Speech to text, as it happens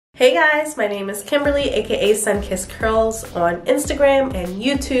Hey guys, my name is Kimberly, aka Sunkissed Curls on Instagram and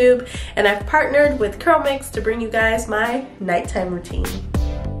YouTube, and I've partnered with CurlMix to bring you guys my nighttime routine.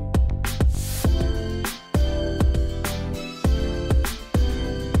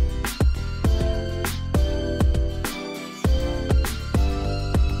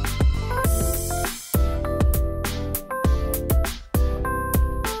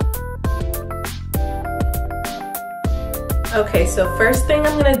 Okay, so first thing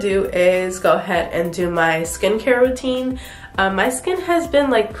I'm gonna do is go ahead and do my skincare routine. My skin has been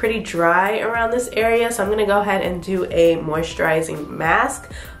like pretty dry around this area, so I'm gonna go ahead and do a moisturizing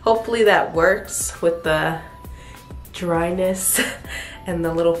mask. Hopefully that works with the dryness and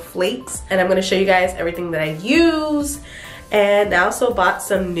the little flakes. And I'm gonna show you guys everything that I use. And I also bought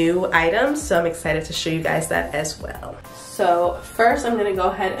some new items, so I'm excited to show you guys that as well. So first I'm gonna go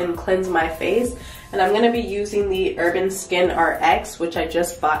ahead and cleanse my face. And I'm gonna be using the Urban Skin RX, which I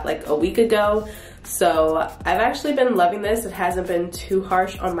just bought like a week ago. So I've actually been loving this. It hasn't been too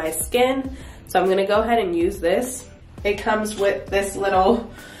harsh on my skin. So I'm gonna go ahead and use this. It comes with this little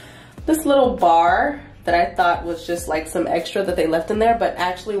bar that I thought was just like some extra that they left in there, but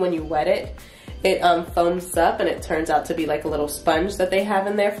actually when you wet it, it foams up and it turns out to be like a little sponge that they have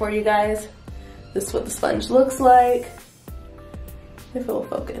in there for you guys. This is what the sponge looks like. If it will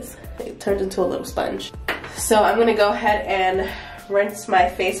focus, it turns into a little sponge. So I'm gonna go ahead and rinse my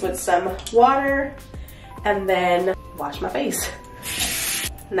face with some water and then wash my face.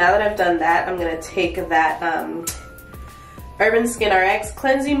 Now that I've done that, I'm gonna take that Urban Skin RX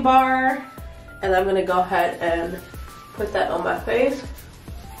cleansing bar and I'm gonna go ahead and put that on my face.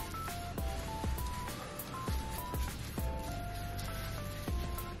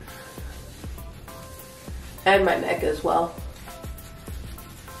 And my neck as well.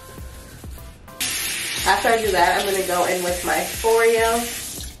 After I do that, I'm gonna go in with my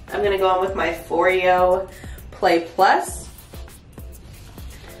Foreo. I'm gonna go in with my Foreo Play Plus.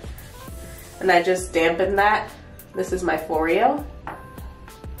 And I just dampened that. This is my Foreo.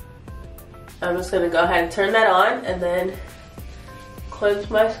 I'm just gonna go ahead and turn that on and then cleanse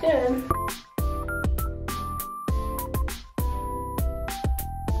my skin.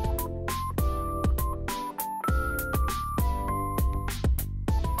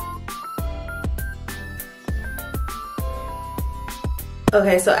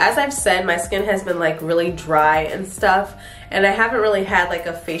 Okay, so as I've said, my skin has been like really dry and stuff, and I haven't really had like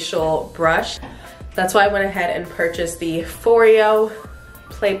a facial brush. That's why I went ahead and purchased the Foreo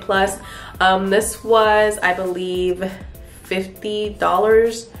Play Plus. This was, I believe,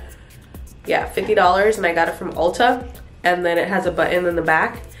 $50. Yeah, $50, and I got it from Ulta. And then it has a button in the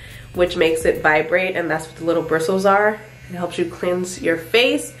back, which makes it vibrate, and that's what the little bristles are. It helps you cleanse your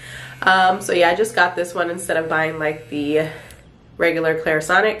face. So yeah, I just got this one instead of buying like the regular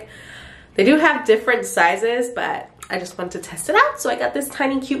Clarisonic. They do have different sizes, but I just wanted to test it out, so I got this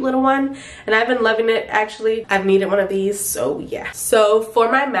tiny cute little one and I've been loving it. Actually, I've needed one of these, so yeah. So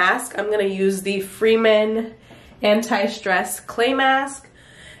for my mask, I'm gonna use the Freeman Anti-Stress Clay Mask,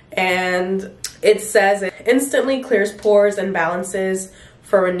 and it says it instantly clears pores and balances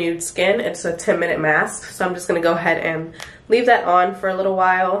for renewed skin. It's a 10-minute mask, so I'm just gonna go ahead and leave that on for a little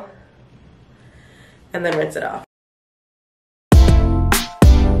while and then rinse it off.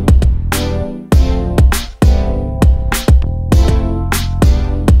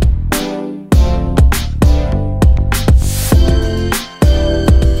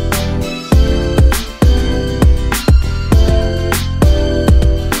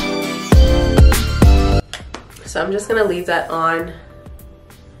 So I'm just gonna leave that on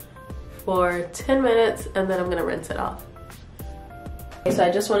for 10 minutes and then I'm gonna rinse it off. Okay, so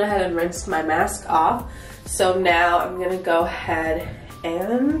I just went ahead and rinsed my mask off. So now I'm gonna go ahead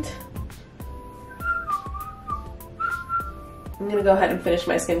and finish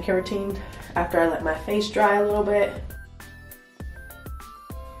my skincare routine after I let my face dry a little bit.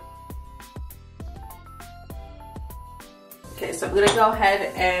 Okay, so I'm gonna go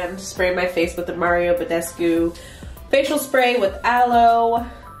ahead and spray my face with the Mario Badescu facial spray with aloe,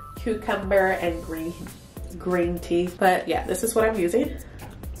 cucumber, and green tea. But yeah, this is what I'm using.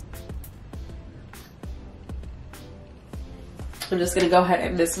 I'm just gonna go ahead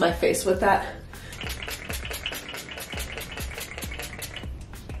and mist my face with that.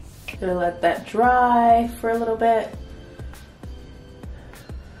 Gonna let that dry for a little bit.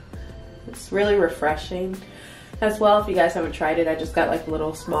 It's really refreshing. As well, if you guys haven't tried it, I just got like a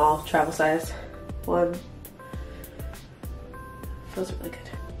little small travel size one. Feels really good.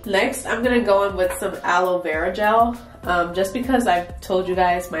 Next, I'm gonna go in with some aloe vera gel. Just because I've told you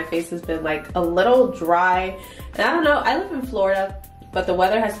guys my face has been like a little dry. And I don't know, I live in Florida but the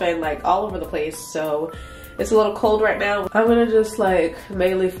weather has been like all over the place, so it's a little cold right now. I'm gonna just like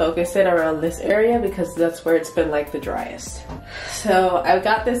mainly focus it around this area because that's where it's been like the driest. So I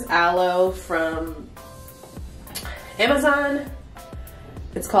got this aloe from Amazon.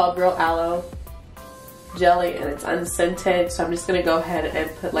 It's called Real Aloe Jelly and it's unscented. So I'm just gonna go ahead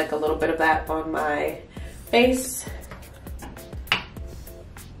and put like a little bit of that on my face.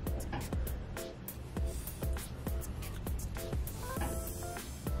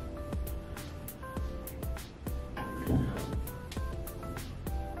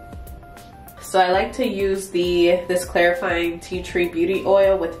 So I like to use this clarifying tea tree beauty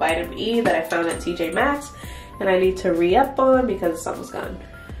oil with vitamin E that I found at TJ Maxx, and I need to re-up on because it's almost gone.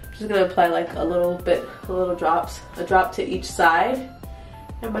 I'm just gonna apply like a little drops, a drop to each side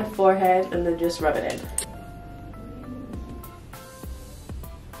and my forehead, and then just rub it in.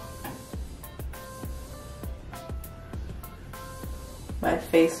 My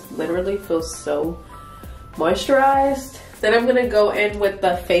face literally feels so moisturized. Then I'm gonna go in with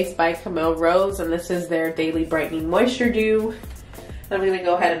the Face by Camille Rose, and this is their Daily Brightening Moisture Dew. I'm gonna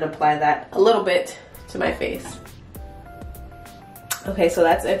go ahead and apply that a little bit to my face. Okay, so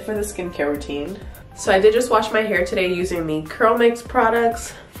that's it for the skincare routine. So I did just wash my hair today using the CurlMix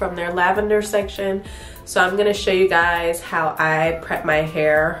products from their lavender section. So I'm gonna show you guys how I prep my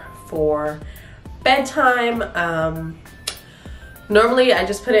hair for bedtime. Normally I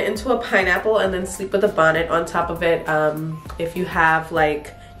just put it into a pineapple and then sleep with a bonnet on top of it. If you have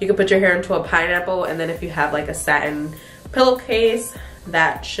like, you can put your hair into a pineapple, and then if you have like a satin pillowcase,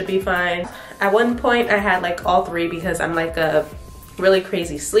 that should be fine. At one point I had like all three because I'm like a really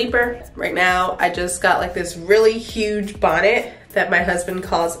crazy sleeper. Right now I just got like this really huge bonnet that my husband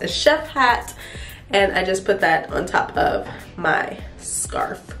calls a chef hat, and I just put that on top of my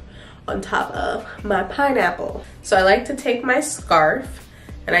scarf, on top of my pineapple. So I like to take my scarf,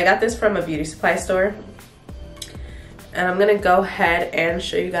 and I got this from a beauty supply store, and I'm gonna go ahead and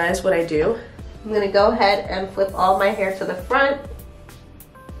show you guys what I do. I'm gonna go ahead and flip all my hair to the front.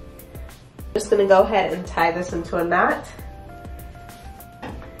 I'm just gonna go ahead and tie this into a knot.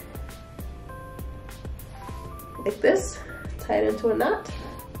 Like this, tie it into a knot.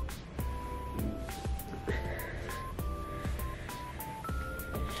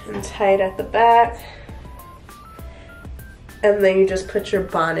 And tie it at the back, and then you just put your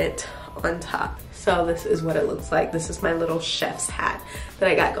bonnet on top. So this is what it looks like. This is my little chef's hat that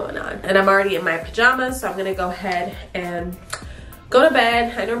I got going on, and I'm already in my pajamas, so I'm gonna go ahead and go to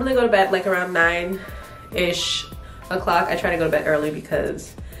bed. I normally go to bed like around 9-ish o'clock. I try to go to bed early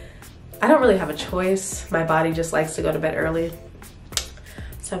because I don't really have a choice. My body just likes to go to bed early.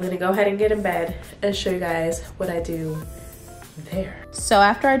 So I'm gonna go ahead and get in bed and show you guys what I do there. So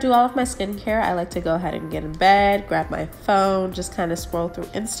after I do all of my skincare, I like to go ahead and get in bed, grab my phone, just kind of scroll through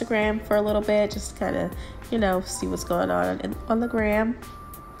Instagram for a little bit, just kind of, you know, see what's going on the gram.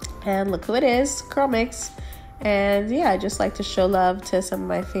 And look who it is, CurlMix. And yeah, I just like to show love to some of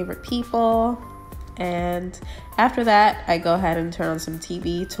my favorite people. And after that, I go ahead and turn on some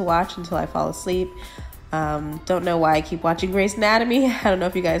TV to watch until I fall asleep. Don't know why I keep watching Grey's Anatomy. I don't know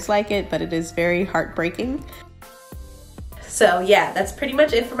if you guys like it, but it is very heartbreaking. So yeah, that's pretty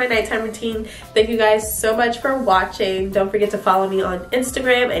much it for my nighttime routine. Thank you guys so much for watching. Don't forget to follow me on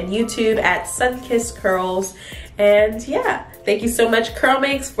Instagram and YouTube at Sunkissed Curls. And yeah, thank you so much,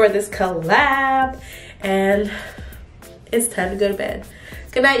 CurlMix, for this collab. And it's time to go to bed.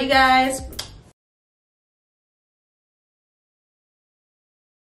 Good night, you guys.